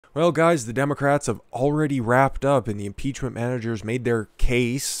Well, guys, the Democrats have already wrapped up and the impeachment managers made their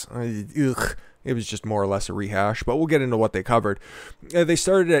case. It was just more or less a rehash, but we'll get into what they covered. They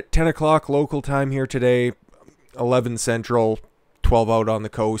started at 10 o'clock local time here today, 11 Central, 12 out on the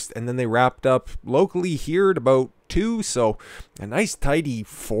coast, and then they wrapped up locally here at about 2, so a nice tidy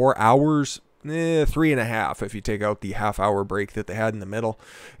 4 hours, 3.5 if you take out the half-hour break that they had in the middle.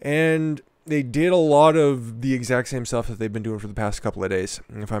 And they did a lot of the exact same stuff that they've been doing for the past couple of days.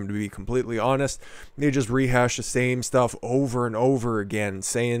 If I'm to be completely honest, they just rehashed the same stuff over and over again,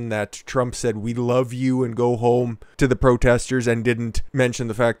 saying that Trump said, "We love you," and go home to the protesters, and didn't mention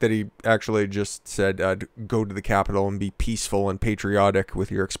the fact that he actually just said, go to the Capitol and be peaceful and patriotic with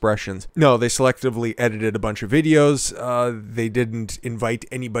your expressions. No, they selectively edited a bunch of videos. They didn't invite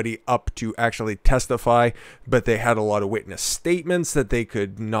anybody up to actually testify, but they had a lot of witness statements that they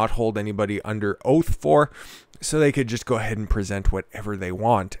could not hold anybody under oath for, so they could just go ahead and present whatever they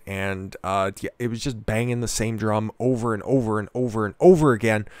want. And yeah, it was just banging the same drum over and over and over and over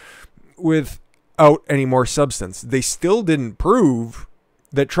again without any more substance. They still didn't prove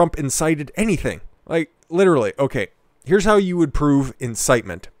that Trump incited anything. Like, literally, okay, here's how you would prove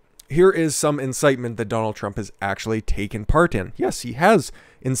incitement. Here is some incitement that Donald Trump has actually taken part in. Yes, he has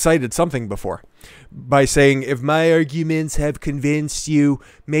incited something before by saying, "If my arguments have convinced you,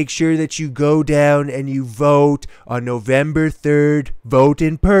 make sure that you go down and you vote on November 3rd. Vote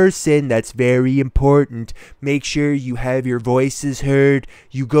in person. That's very important. Make sure you have your voices heard.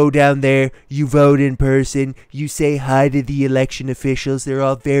 You go down there, you vote in person, you say hi to the election officials. They're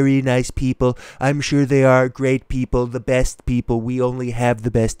all very nice people. I'm sure they are great people, the best people. We only have the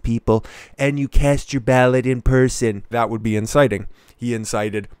best people. And you cast your ballot in person." That would be inciting. He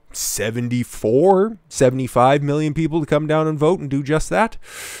incited 75 million people to come down and vote and do just that.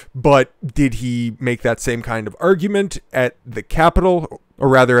 But did he make that same kind of argument at the Capitol, or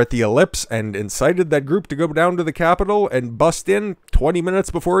rather at the Ellipse, and incited that group to go down to the Capitol and bust in 20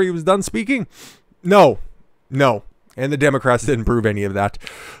 minutes before he was done speaking? No. And the Democrats didn't prove any of that.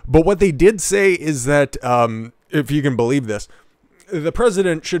 But what they did say is that, if you can believe this, the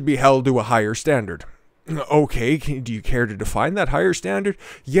president should be held to a higher standard. Okay, do you care to define that higher standard?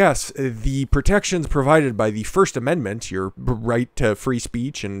 Yes, the protections provided by the First Amendment, your right to free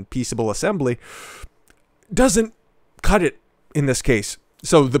speech and peaceable assembly, doesn't cut it in this case.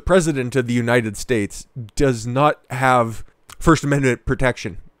 So the President of the United States does not have First Amendment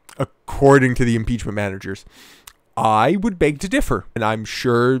protection, according to the impeachment managers. I would beg to differ, and I'm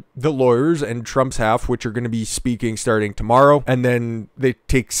sure the lawyers and Trump's half, which are going to be speaking starting tomorrow, and then they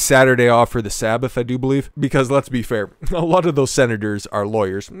take Saturday off for the Sabbath, I do believe, because let's be fair, a lot of those senators are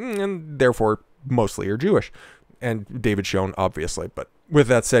lawyers, and therefore mostly are Jewish, and David Schoen, obviously. But with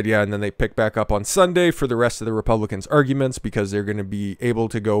that said, yeah, and then they pick back up on Sunday for the rest of the Republicans' arguments, because they're going to be able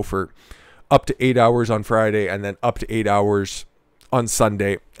to go for up to 8 hours on Friday, and then up to 8 hours on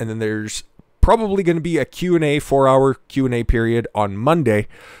Sunday, and then there's probably going to be a Q&A, 4-hour Q&A period on Monday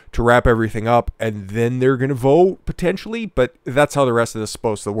to wrap everything up, and then they're going to vote potentially, but that's how the rest of this is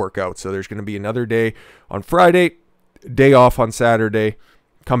supposed to work out. So there's going to be another day on Friday, day off on Saturday,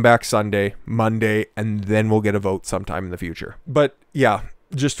 come back Sunday, Monday, and then we'll get a vote sometime in the future. But yeah,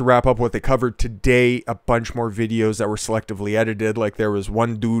 just to wrap up what they covered today, a bunch more videos that were selectively edited. Like, there was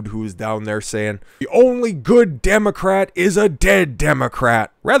one dude who was down there saying, "The only good Democrat is a dead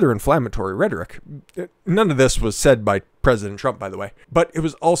Democrat." Rather inflammatory rhetoric. None of this was said by President Trump, by the way. But it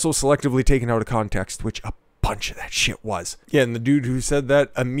was also selectively taken out of context, which a bunch of that shit was. Yeah, and the dude who said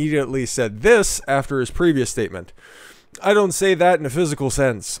that immediately said this after his previous statement: "I don't say that in a physical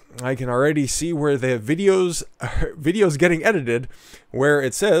sense. I can already see where the videos getting edited where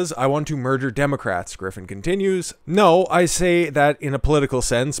it says, 'I want to murder Democrats.'" Griffin continues, "No, I say that in a political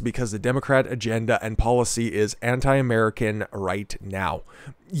sense because the Democrat agenda and policy is anti-American right now."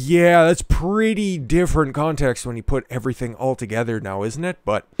 Yeah, that's pretty different context when you put everything all together now, isn't it?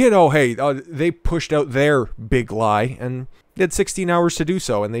 But, you know, hey, they pushed out their big lie and they had 16 hours to do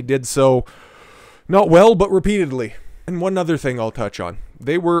so, and they did so not well, but repeatedly. And one other thing I'll touch on.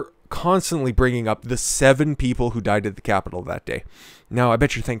 They were constantly bringing up the 7 people who died at the Capitol that day. Now, I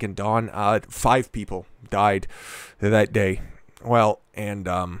bet you're thinking, Don, 5 people died that day. Well, and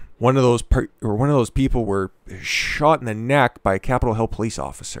one of those people were shot in the neck by a Capitol Hill police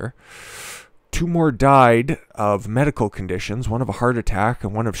officer. 2 more died of medical conditions, one of a heart attack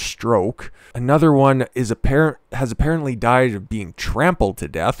and one of stroke. Another one has apparently died of being trampled to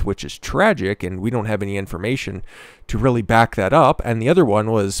death, which is tragic, and we don't have any information to really back that up. And the other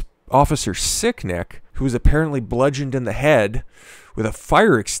one was Officer Sicknick, who was apparently bludgeoned in the head with a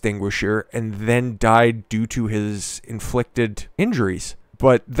fire extinguisher and then died due to his inflicted injuries.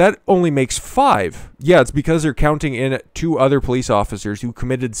 but that only makes 5. Yeah, it's because they're counting in 2 other police officers who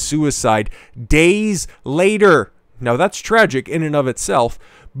committed suicide days later. Now, that's tragic in and of itself,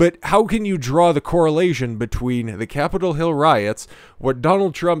 but how can you draw the correlation between the Capitol Hill riots, what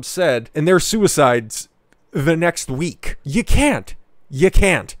Donald Trump said, and their suicides the next week? You can't. You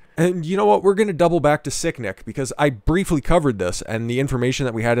can't. And you know what? We're going to double back to Sicknick, because I briefly covered this, and the information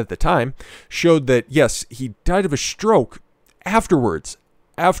that we had at the time showed that, yes, he died of a stroke afterwards,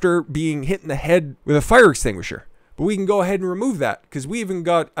 after being hit in the head with a fire extinguisher. But we can go ahead and remove that, because we even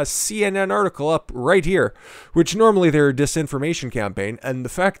got a CNN article up right here, which normally they're a disinformation campaign, and the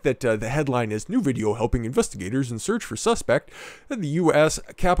fact that the headline is "New Video Helping Investigators in Search for Suspect in the U.S.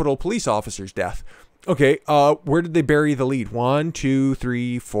 Capitol Police Officer's Death." Okay, where did they bury the lead? 1, 2,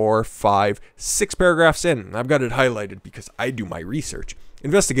 3, 4, 5, 6 paragraphs in. I've got it highlighted because I do my research.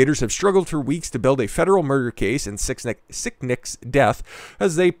 Investigators have struggled for weeks to build a federal murder case in Sicknick's death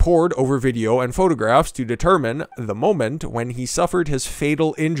as they pored over video and photographs to determine the moment when he suffered his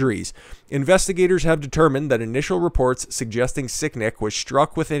fatal injuries. Investigators have determined that initial reports suggesting Sicknick was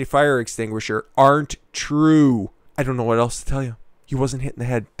struck with a fire extinguisher aren't true. I don't know what else to tell you. He wasn't hit in the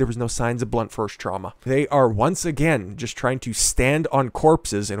head. There was no signs of blunt force trauma. They are once again just trying to stand on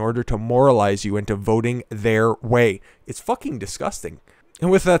corpses in order to moralize you into voting their way. It's fucking disgusting. And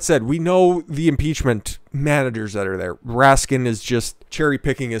with that said, we know the impeachment managers that are there. Raskin is just cherry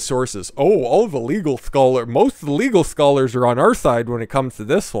picking his sources. Oh, all the legal scholars, most of the legal scholars are on our side when it comes to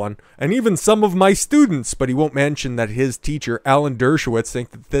this one. And even some of my students, but he won't mention that his teacher, Alan Dershowitz,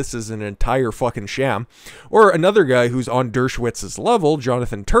 think that this is an entire fucking sham. Or another guy who's on Dershowitz's level,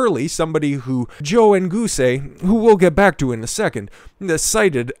 Jonathan Turley, somebody who Joe Ngusse, who we'll get back to in a second,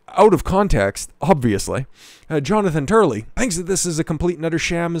 cited out of context, obviously. Jonathan Turley thinks that this is a complete and utter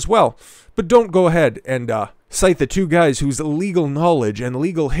sham as well. But don't go ahead and cite the 2 guys whose legal knowledge and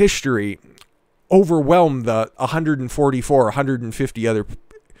legal history overwhelm the 144, 150 other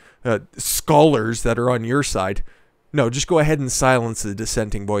scholars that are on your side. No, just go ahead and silence the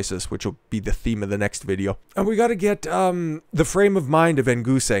dissenting voices, which will be the theme of the next video. And we got to get the frame of mind of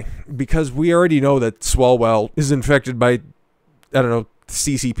Ngusse, because we already know that Swalwell is infected by, I don't know,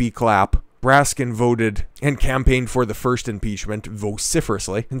 CCP clap. Raskin voted and campaigned for the first impeachment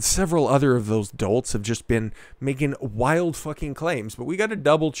vociferously, and several other of those dolts have just been making wild fucking claims. But we got to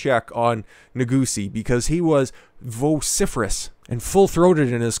double check on Ngusse, because he was vociferous and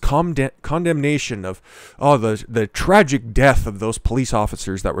full-throated in his condemnation of the tragic death of those police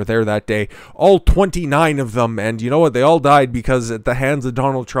officers that were there that day. All 29 of them, and you know what? They all died because at the hands of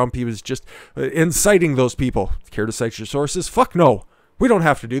Donald Trump, he was just inciting those people. Care to cite your sources? Fuck no. We don't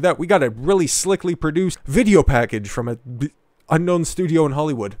have to do that. We got a really slickly produced video package from an unknown studio in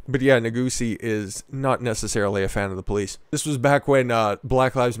Hollywood. But yeah, Ngusse is not necessarily a fan of the police. This was back when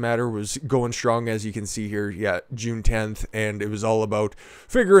Black Lives Matter was going strong, as you can see here. Yeah, June 10th, and it was all about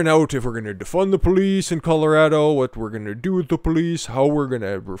figuring out if we're going to defund the police in Colorado, what we're going to do with the police, how we're going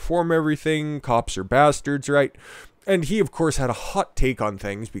to reform everything. Cops are bastards, right? And he, of course, had a hot take on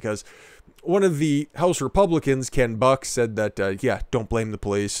things, because one of the House Republicans, Ken Buck, said that, yeah, don't blame the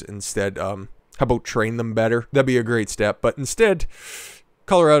police. Instead, how about train them better? That'd be a great step. But instead,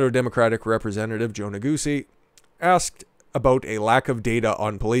 Colorado Democratic Representative Joe Ngusse asked about a lack of data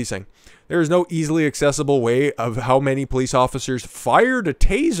on policing. There is no easily accessible way of how many police officers fired a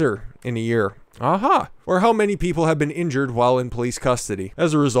taser in a year. Or how many people have been injured while in police custody.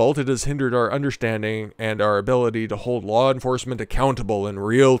 As a result, it has hindered our understanding and our ability to hold law enforcement accountable in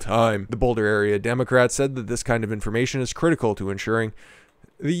real time. The Boulder area Democrat said that this kind of information is critical to ensuring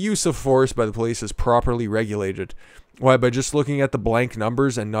the use of force by the police is properly regulated. Why, by just looking at the blank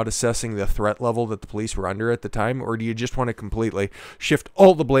numbers and not assessing the threat level that the police were under at the time? Or do you just want to completely shift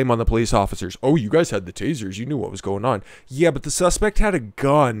all the blame on the police officers? Oh, you guys had the tasers, you knew what was going on. Yeah, but the suspect had a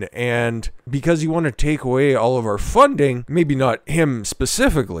gun, and because you want to take away all of our funding, maybe not him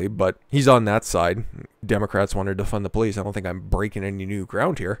specifically, but he's on that side. Democrats wanted to fund the police. I don't think I'm breaking any new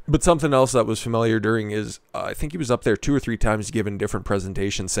ground here. But something else that was familiar during his, I think he was up there 2 or 3 times giving different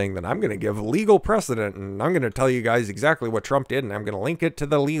presentations saying that I'm going to give legal precedent and I'm going to tell you guys exactly what Trump did and I'm going to link it to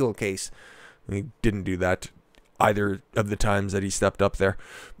the legal case. And he didn't do that either of the times that he stepped up there.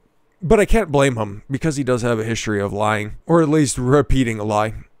 But I can't blame him, because he does have a history of lying, or at least repeating a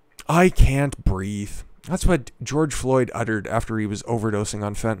lie. I can't breathe. That's what George Floyd uttered after he was overdosing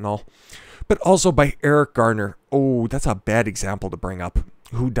on fentanyl. But also by Eric Garner. Oh, that's a bad example to bring up.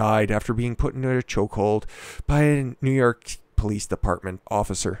 Who died after being put into a chokehold by a New York Police Department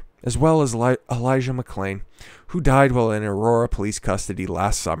officer. As well as Elijah McClain, who died while in Aurora police custody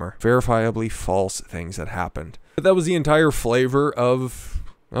last summer. Verifiably false things that happened. But that was the entire flavor of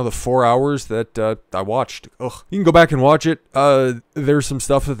the 4 hours that I watched. Ugh. You can go back and watch it. There's some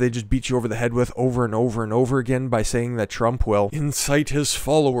stuff that they just beat you over the head with over and over and over again by saying that Trump will incite his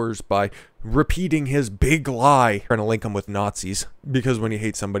followers by repeating his big lie. Trying to link him with Nazis. Because when you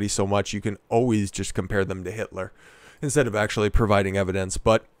hate somebody so much, you can always just compare them to Hitler instead of actually providing evidence.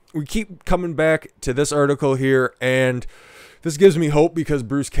 But we keep coming back to this article here, and this gives me hope because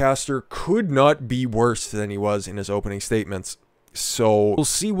Bruce Castor could not be worse than he was in his opening statements. So we'll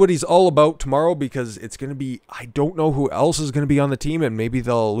see what he's all about tomorrow, because it's going to be, I don't know who else is going to be on the team, and maybe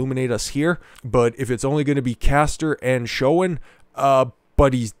they'll illuminate us here. But if it's only going to be Castor and Schoen,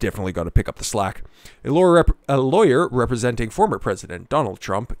 but he's definitely got to pick up the slack. A lawyer representing former President Donald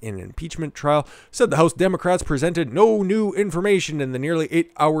Trump in an impeachment trial said the House Democrats presented no new information in the nearly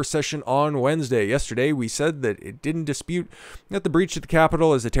 8-hour session on Wednesday. Yesterday, we said that it didn't dispute that the breach of the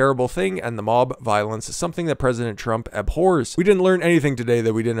Capitol is a terrible thing and the mob violence is something that President Trump abhors. We didn't learn anything today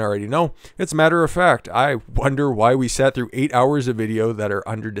that we didn't already know. It's a matter of fact. I wonder why we sat through 8 hours of video that are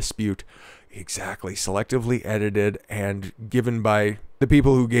under dispute. Exactly. Selectively edited and given by the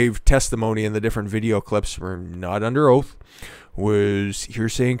people who gave testimony in the different video clips, were not under oath, was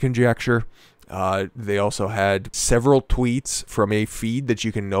hearsay and conjecture. They also had several tweets from a feed that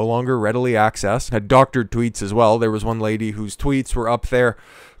you can no longer readily access. Had doctored tweets as well. There was one lady whose tweets were up there,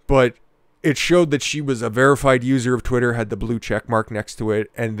 but it showed that she was a verified user of Twitter, had the blue check mark next to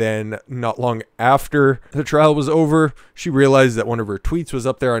it, and then not long after the trial was over, she realized that one of her tweets was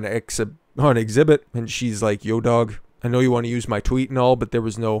up there on exhibit, and she's like, "Yo, dog, I know you want to use my tweet and all, but there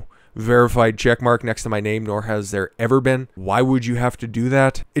was no verified check mark next to my name, nor has there ever been. Why would you have to do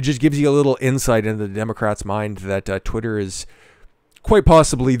that?" It just gives you a little insight into the Democrats' mind that Twitter is quite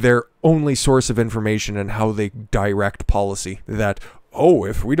possibly their only source of information and how they direct policy. That, oh,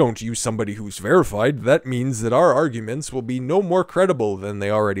 if we don't use somebody who's verified, that means that our arguments will be no more credible than they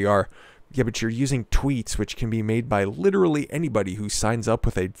already are. Yeah, but you're using tweets, which can be made by literally anybody who signs up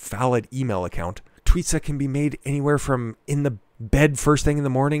with a valid email account. Tweets that can be made anywhere from in the bed first thing in the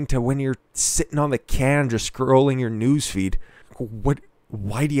morning to when you're sitting on the can just scrolling your news feed.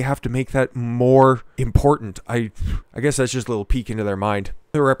 Why do you have to make that more important? I guess that's just a little peek into their mind.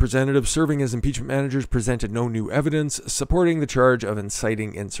 The representatives serving as impeachment managers presented no new evidence supporting the charge of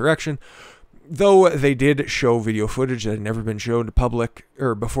inciting insurrection, though they did show video footage that had never been shown to public,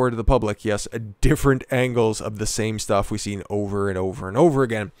 or before to the public, yes, different angles of the same stuff we've seen over and over and over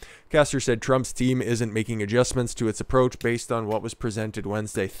again. Castor said Trump's team isn't making adjustments to its approach based on what was presented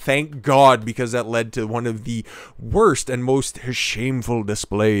Wednesday. Thank God, because that led to one of the worst and most shameful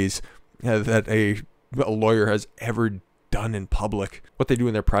displays that a lawyer has ever done in public. What they do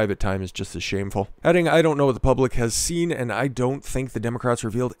in their private time is just as shameful. Adding, I don't know what the public has seen, and I don't think the Democrats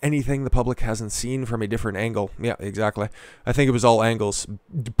revealed anything the public hasn't seen from a different angle. Yeah, exactly. I think it was all angles.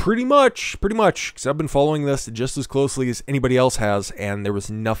 Pretty much, because I've been following this just as closely as anybody else has, and there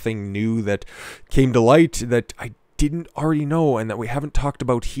was nothing new that came to light that I didn't already know and that we haven't talked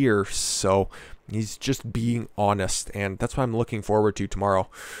about here. So he's just being honest, and that's what I'm looking forward to tomorrow.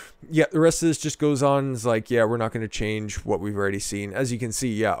 Yeah, the rest of this just goes on. It's like, yeah, we're not going to change what we've already seen. As you can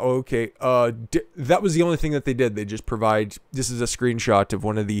see, yeah, okay. That was the only thing that they did. They just provide, this is a screenshot of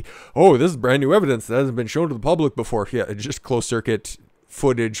one of the, oh, this is brand new evidence that hasn't been shown to the public before. Yeah, it's just closed circuit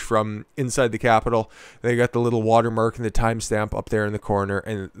footage from inside the Capitol. They got the little watermark and the timestamp up there in the corner,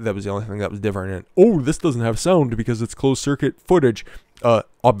 and that was the only thing that was different. And, oh, this doesn't have sound because it's closed circuit footage.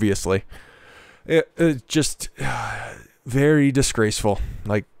 Obviously. It just very disgraceful.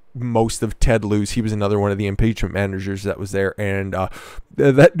 Like most of Ted Lieu's, he was another one of the impeachment managers that was there, and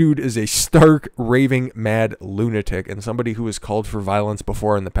that dude is a stark, raving, mad lunatic, and somebody who has called for violence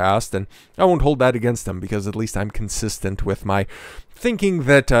before in the past, and I won't hold that against him, because at least I'm consistent with my thinking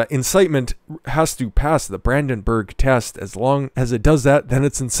that incitement has to pass the Brandenburg test. As long as it does that, then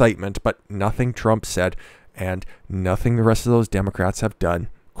it's incitement, but nothing Trump said, and nothing the rest of those Democrats have done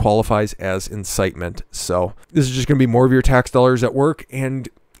qualifies as incitement. So this is just going to be more of your tax dollars at work, and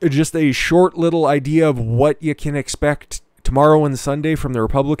just a short little idea of what you can expect tomorrow and Sunday from the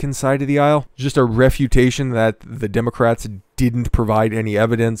Republican side of the aisle. Just a refutation that the Democrats didn't provide any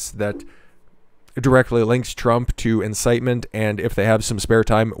evidence that directly links Trump to incitement, and if they have some spare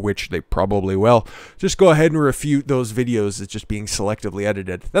time, which they probably will, just go ahead and refute those videos as just being selectively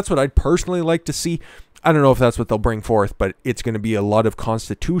edited. That's what I'd personally like to see. I don't know if that's what they'll bring forth, but it's going to be a lot of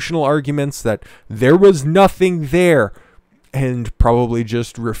constitutional arguments that there was nothing there, and probably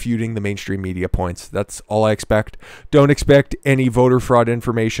just refuting the mainstream media points. That's all I expect. Don't expect any voter fraud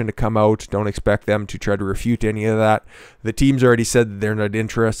information to come out. Don't expect them to try to refute any of that. The team's already said that they're not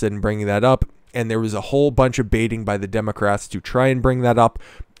interested in bringing that up. and there was a whole bunch of baiting by the Democrats to try and bring that up,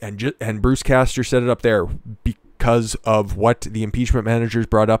 and Bruce Castor set it up there because of what the impeachment managers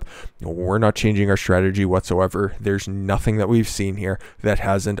brought up. We're not changing our strategy whatsoever. There's nothing that we've seen here that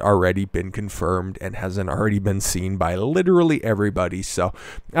hasn't already been confirmed and hasn't already been seen by literally everybody. So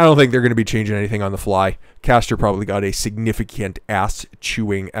I don't think they're going to be changing anything on the fly. Castor probably got a significant ass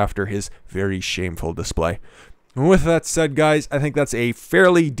chewing after his very shameful display. And with that said, guys, I think that's a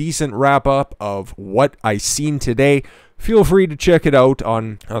fairly decent wrap up of what I seen today. Feel free to check it out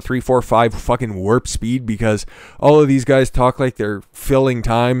on 345 fucking warp speed, because all of these guys talk like they're filling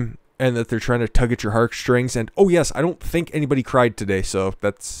time and that they're trying to tug at your heartstrings. And oh yes, I don't think anybody cried today, so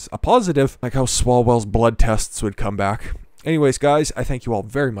that's a positive. Like how Swalwell's blood tests would come back. Anyways, guys, I thank you all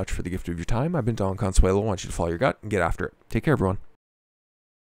very much for the gift of your time. I've been Don Consuelo. I want you to follow your gut and get after it. Take care, everyone.